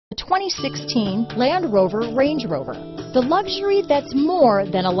2016 Land Rover Range Rover. The luxury that's more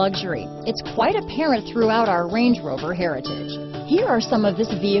than a luxury. It's quite apparent throughout our Range Rover heritage. Here are some of this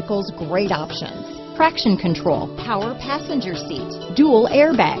vehicle's great options: traction control, power passenger seat, dual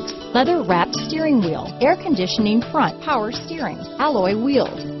airbags, leather-wrapped steering wheel, air conditioning front, power steering, alloy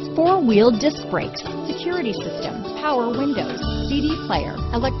wheels, four-wheel disc brakes, security system, power windows, CD player,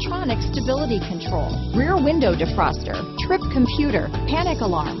 electronic stability control, rear window defroster, trip computer, panic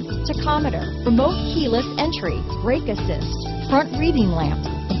alarm, tachometer, remote keyless entry, brake assist, front reading lamps.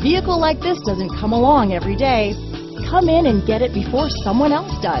 A vehicle like this doesn't come along every day. Come in and get it before someone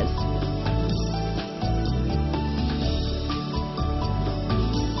else does.